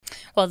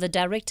Well, the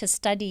Director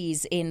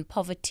Studies in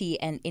Poverty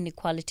and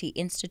Inequality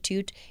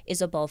Institute,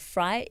 Isobel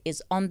Frye,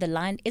 is on the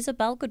line.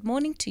 Isobel, good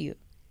morning to you.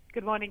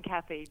 Good morning,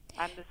 Kathy.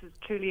 And this is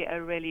truly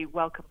a really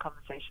welcome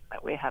conversation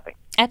that we're having.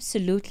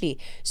 Absolutely.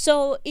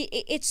 So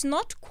it's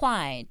not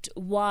quite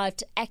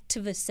what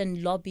activists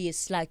and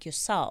lobbyists like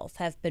yourself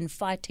have been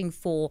fighting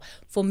for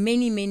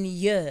many, many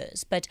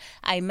years, but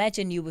I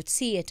imagine you would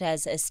see it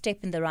as a step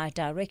in the right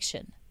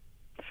direction.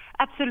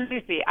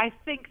 Absolutely. I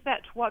think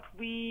that what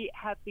we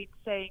have been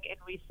saying in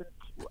recent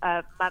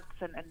months,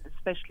 and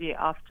especially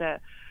after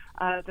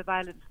the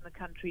violence in the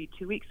country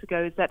 2 weeks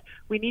ago, is that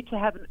we need to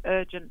have an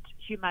urgent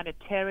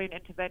humanitarian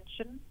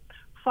intervention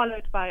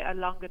followed by a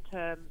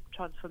longer-term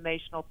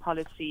transformational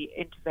policy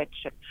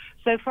intervention.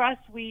 So for us,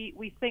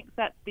 we think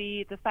that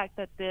the fact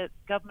that the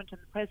government and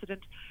the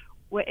president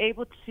were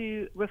able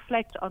to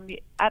reflect on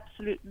the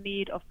absolute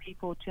need of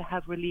people to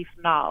have relief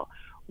now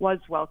was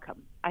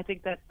welcome. I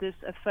think that this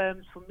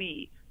affirms for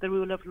me the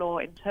rule of law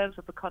in terms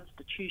of the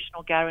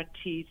constitutional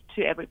guarantees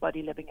to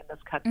everybody living in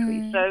this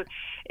country. So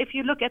if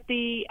you look at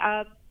the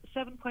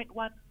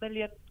 7.1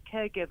 million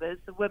caregivers,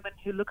 the women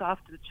who look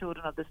after the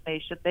children of this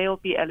nation, they'll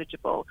be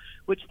eligible,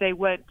 which they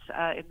weren't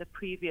in the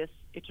previous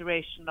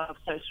iteration of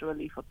social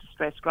relief or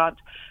distress grant.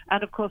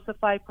 And of course, the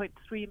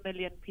 5.3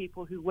 million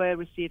people who were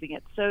receiving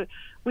it. So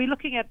we're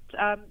looking at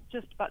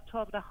just about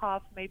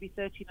 12.5, maybe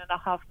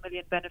 13.5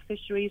 million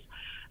beneficiaries.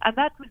 And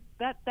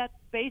that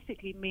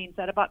basically means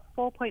that about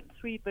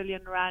 4.3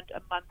 billion rand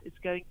a month is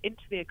going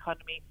into the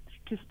economy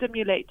to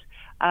stimulate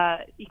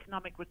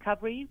economic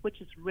recovery, which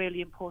is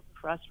really important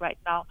for us right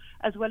now,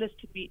 as well as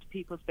to meet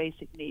people's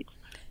basic needs.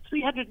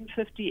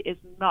 350 is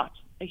not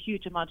a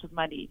huge amount of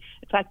money.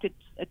 In fact,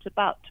 it's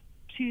about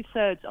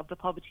 2/3 of the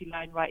poverty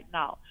line right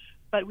now.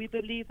 But we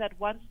believe that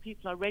once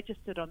people are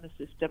registered on the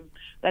system,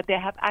 that they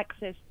have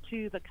access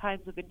to the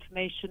kinds of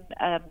information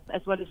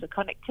as well as the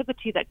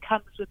connectivity that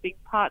comes with being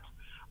part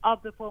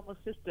of the formal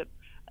system,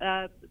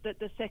 that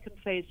the second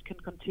phase can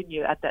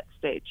continue at that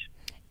stage.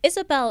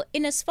 Isobel,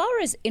 in as far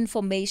as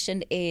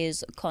information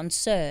is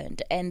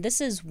concerned, and this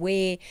is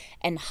where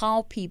and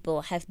how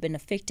people have been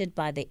affected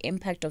by the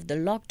impact of the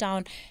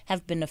lockdown,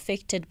 have been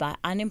affected by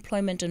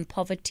unemployment and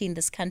poverty in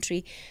this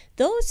country,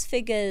 those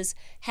figures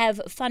have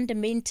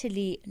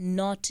fundamentally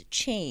not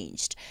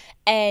changed.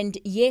 And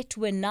yet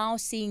we're now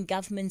seeing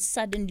governments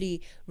suddenly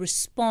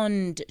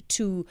respond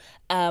to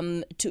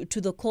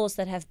the calls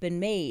that have been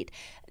made.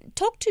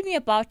 Talk to me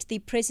about the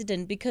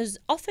president, because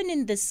often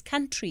in this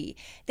country,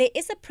 there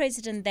is a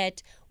president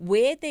that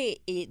where there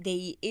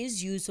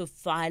is use of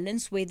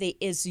violence, where there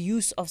is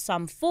use of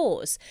some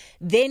force,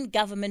 then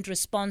government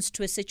responds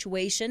to a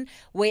situation,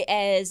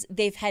 whereas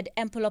they've had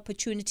ample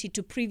opportunity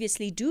to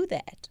previously do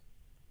that.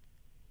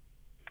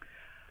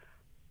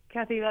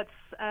 Kathy, that's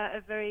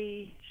a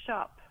very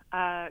sharp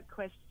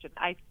question.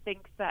 I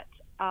think that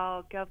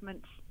our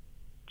government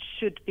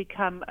should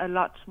become a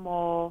lot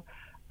more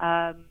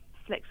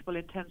flexible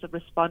in terms of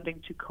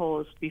responding to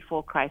calls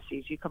before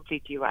crises. You're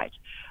completely right.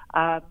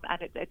 And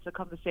it's a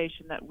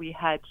conversation that we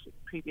had in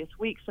previous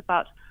weeks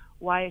about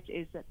why it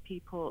is that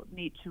people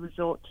need to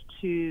resort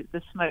to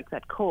the smoke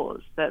that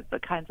cause the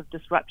kinds of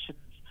disruptions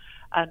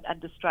and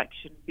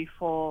distraction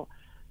before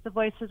the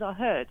voices are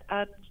heard.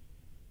 And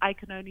I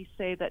can only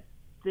say that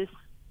this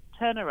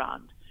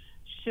turnaround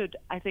should,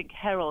 I think,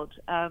 herald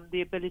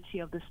the ability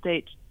of the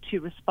state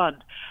to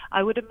respond.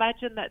 I would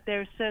imagine that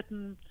there are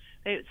certain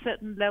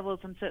levels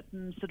and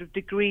certain sort of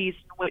degrees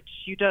in which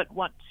you don't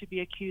want to be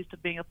accused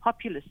of being a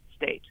populist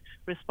state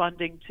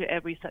responding to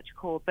every such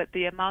call. But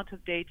the amount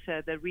of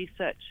data, the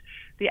research,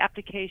 the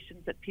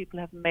applications that people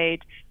have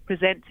made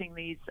presenting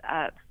these,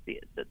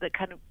 the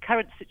kind of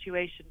current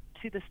situation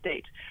to the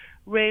state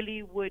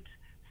really would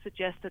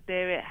suggest that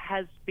there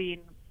has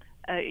been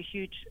a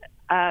huge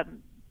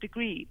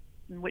degree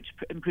in which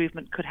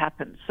improvement could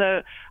happen.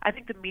 So I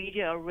think the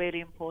media are really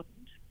important.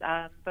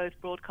 Both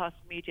broadcast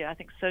media, I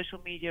think social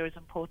media is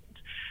important.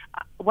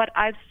 What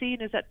I've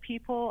seen is that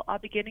people are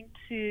beginning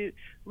to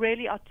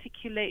really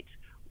articulate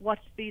what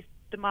these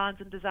demands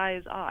and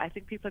desires are. I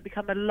think people have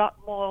become a lot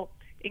more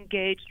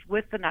engaged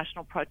with the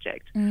national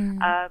project.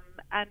 And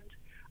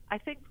I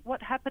think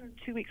what happened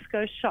 2 weeks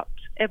ago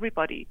shocked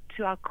everybody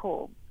to our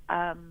core.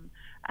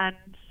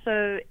 And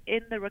so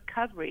in the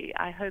recovery,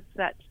 I hope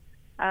that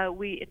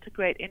we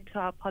integrate into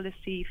our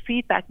policy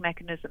feedback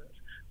mechanisms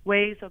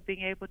ways of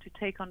being able to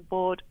take on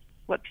board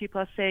what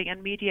people are saying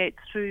and mediate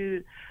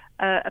through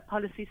a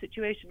policy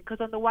situation. Because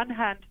on the one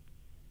hand,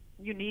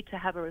 you need to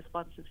have a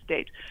responsive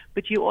state,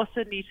 but you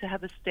also need to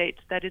have a state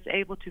that is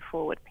able to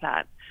forward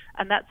plan.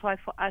 And that's why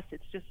for us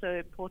it's just so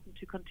important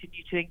to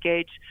continue to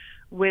engage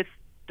with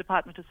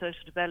Department of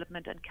Social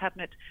Development and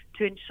Cabinet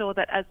to ensure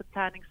that as the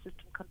planning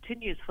system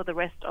continues for the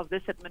rest of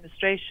this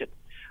administration,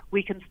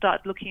 we can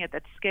start looking at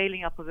that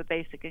scaling up of a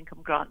basic income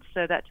grant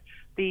so that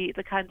the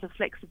kinds of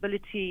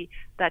flexibility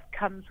that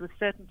comes with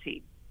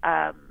certainty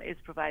is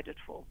provided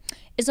for.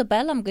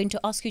 Isobel, I'm going to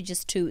ask you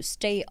just to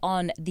stay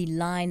on the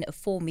line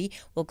for me.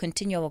 We'll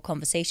continue our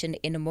conversation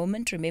in a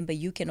moment. Remember,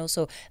 you can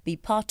also be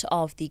part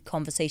of the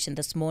conversation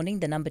this morning.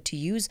 The number to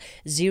use,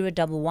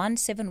 011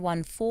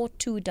 714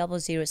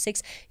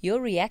 2006. Your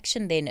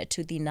reaction then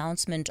to the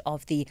announcement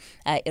of the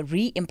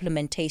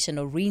re-implementation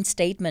or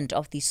reinstatement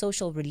of the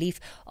social relief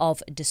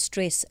of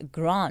distress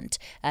grant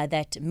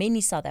that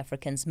many South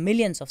Africans,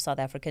 millions of South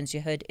Africans,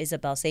 you heard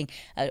Isobel saying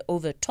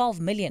over 12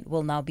 million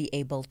will now be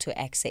able to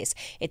access.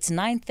 It's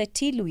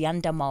 9:30.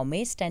 Luyanda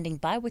Maume standing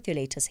by with your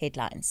latest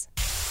headlines.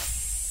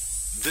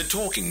 The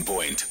Talking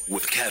Point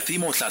with Kathy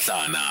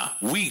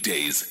Motlatlana.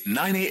 Weekdays,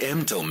 9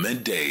 a.m. till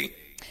midday.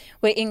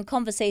 We're in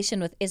conversation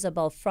with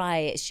Isobel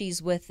Frye.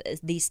 She's with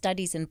the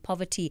Studies in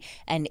Poverty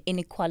and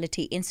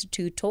Inequality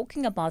Institute,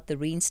 talking about the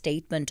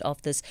reinstatement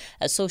of this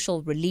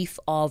social relief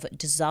of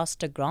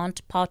disaster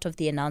grant, part of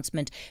the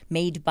announcement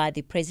made by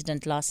the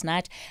president last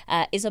night.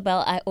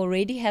 Isobel, I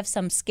already have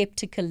some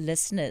skeptical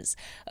listeners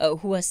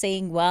who are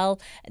saying, well,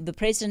 the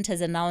president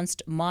has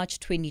announced March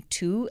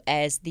 22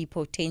 as the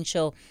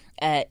potential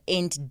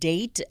end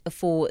date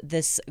for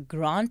this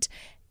grant.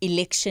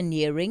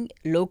 Electioneering,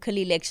 local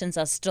elections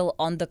are still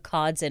on the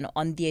cards and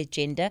on the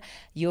agenda.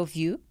 Your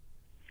view?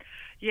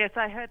 Yes,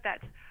 I heard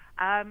that.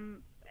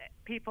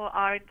 People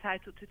are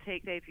entitled to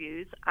take their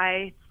views.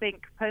 I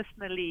think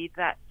personally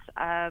that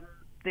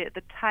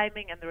the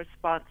timing and the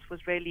response was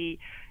really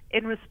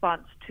in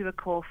response to a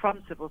call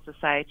from civil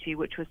society,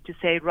 which was to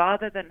say,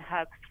 rather than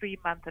have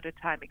 3-month at a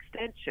time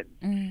extensions,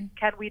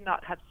 can we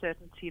not have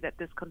certainty that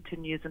this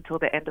continues until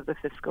the end of the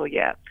fiscal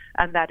year?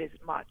 And that is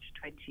March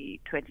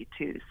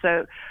 2022.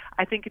 So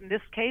I think in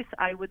this case,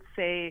 I would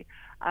say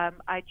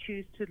I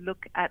choose to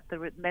look at the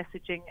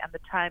messaging and the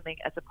timing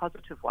as a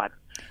positive one.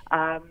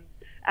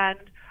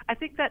 And I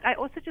think that I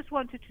also just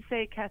wanted to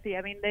say, Kathy,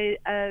 I mean,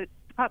 the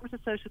Department of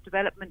Social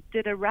Development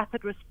did a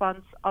rapid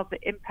response of the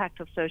impact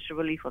of social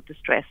relief of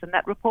distress, and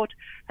that report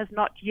has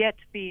not yet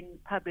been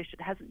published.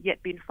 It hasn't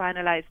yet been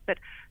finalized, but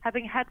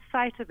having had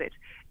sight of it,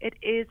 it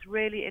is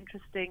really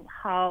interesting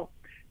how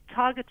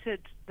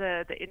targeted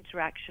the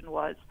interaction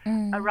was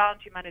around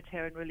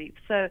humanitarian relief.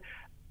 So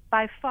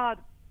by far,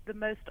 the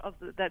most of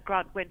that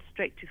grant went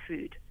straight to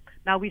food.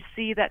 Now we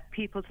see that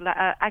people's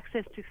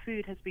access to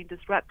food has been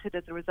disrupted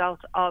as a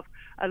result of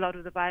a lot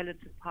of the violence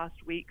in past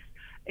weeks.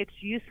 It's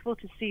useful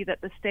to see that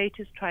the state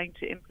is trying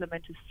to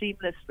implement a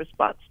seamless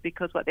response,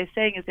 because what they're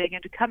saying is they're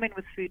going to come in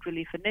with food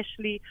relief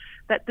initially,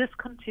 that this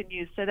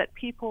continues so that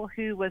people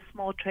who were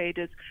small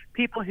traders,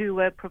 people who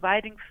were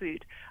providing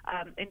food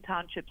in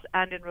townships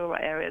and in rural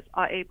areas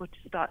are able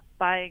to start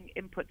buying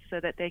inputs so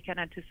that they can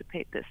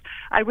anticipate this.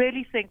 I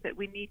really think that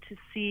we need to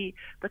see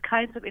the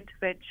kinds of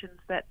interventions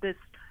that this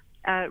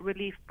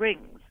relief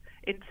brings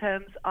in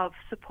terms of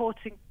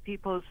supporting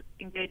people's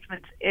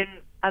engagement in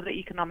other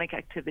economic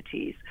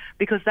activities,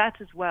 because that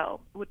as well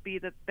would be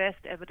the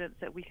best evidence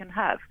that we can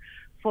have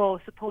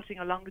for supporting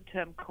a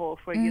longer-term call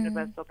for a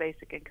universal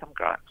basic income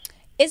grant.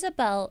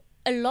 Isobel,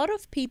 a lot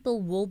of people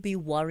will be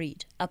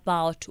worried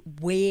about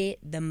where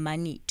the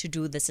money to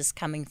do this is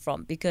coming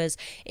from, because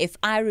if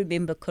I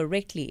remember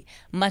correctly,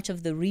 much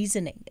of the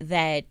reasoning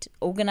that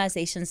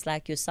organizations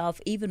like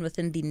yourself, even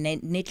within the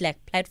NEDLAC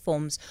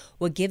platforms,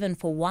 were given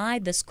for why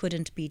this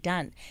couldn't be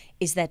done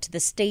is that the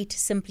state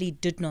simply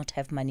did not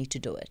have money to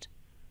do it.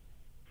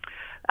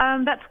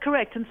 That's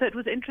correct. And so it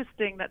was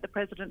interesting that the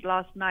president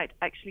last night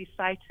actually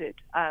cited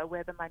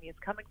where the money is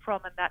coming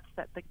from, and that's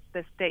that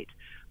the state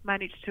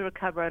managed to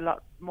recover a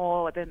lot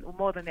more than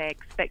they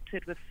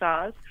expected with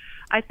SARS.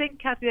 I think,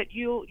 Kathy, that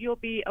you'll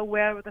be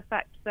aware of the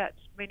fact that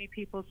many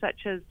people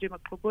such as Duma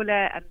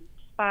Klubule and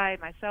Spy,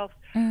 myself,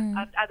 and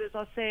others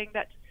are saying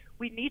that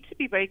we need to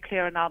be very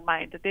clear in our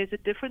mind that there's a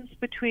difference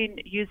between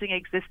using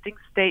existing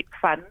state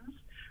funds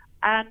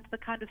and the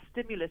kind of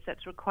stimulus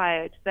that's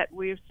required that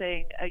we're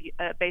saying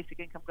a basic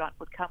income grant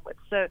would come with.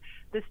 So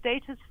the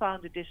state has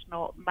found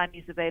additional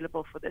monies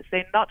available for this.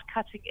 They're not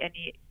cutting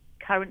any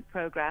current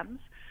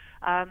programs,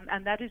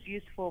 and that is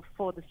useful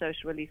for the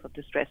social relief of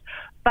distress.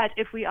 But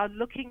if we are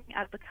looking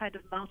at the kind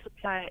of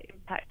multiplier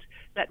impact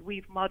that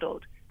we've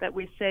modeled, that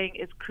we're saying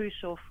is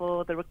crucial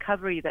for the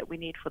recovery that we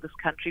need for this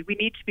country, we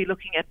need to be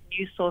looking at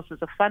new sources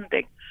of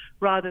funding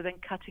rather than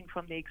cutting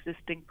from the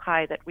existing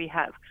pie that we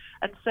have.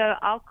 And so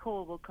our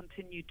call will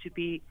continue to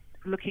be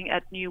looking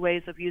at new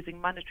ways of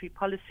using monetary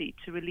policy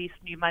to release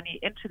new money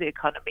into the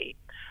economy,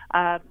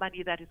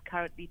 money that is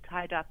currently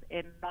tied up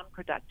in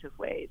non-productive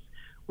ways.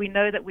 We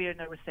know that we are in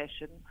a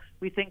recession.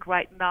 We think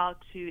right now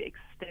to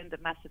extend a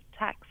massive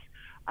tax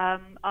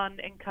on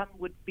income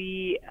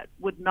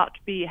would not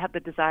have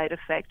the desired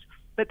effect.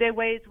 But there are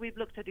ways, we've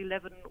looked at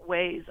 11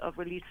 ways of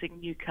releasing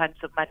new kinds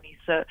of money.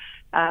 So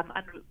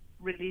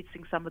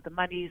releasing some of the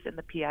monies in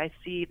the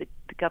PIC, the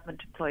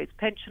Government Employees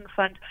Pension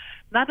Fund.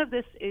 None of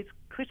this is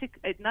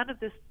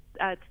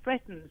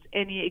threatens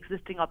any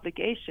existing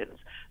obligations.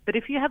 But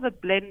if you have a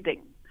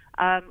blending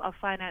of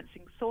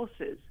financing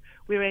sources,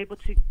 we're able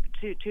to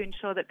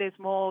ensure that there's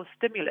more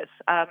stimulus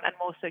and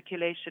more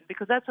circulation,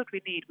 because that's what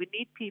we need. We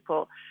need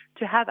people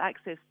to have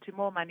access to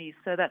more money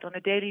so that on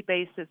a daily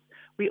basis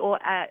we all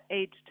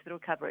aid to the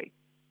recovery.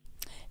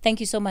 Thank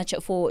you so much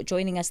for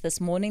joining us this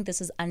morning.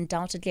 This is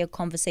undoubtedly a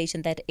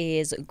conversation that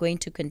is going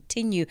to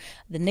continue.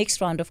 The next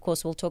round, of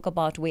course, we'll talk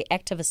about where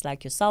activists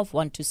like yourself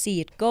want to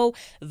see it go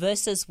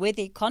versus where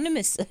the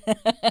economists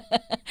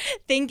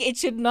think it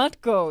should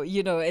not go,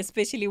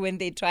 especially when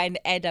they try and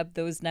add up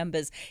those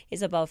numbers.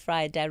 Isobel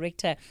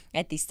Frye-Director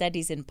at the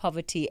Studies in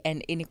Poverty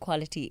and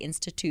Inequality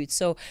Institute.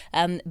 So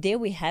there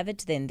we have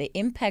it then. The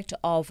impact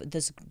of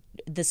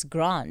this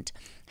grant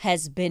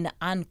has been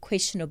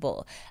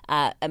unquestionable.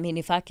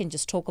 If I can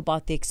just talk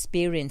about the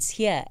experience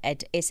here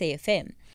at SAFM.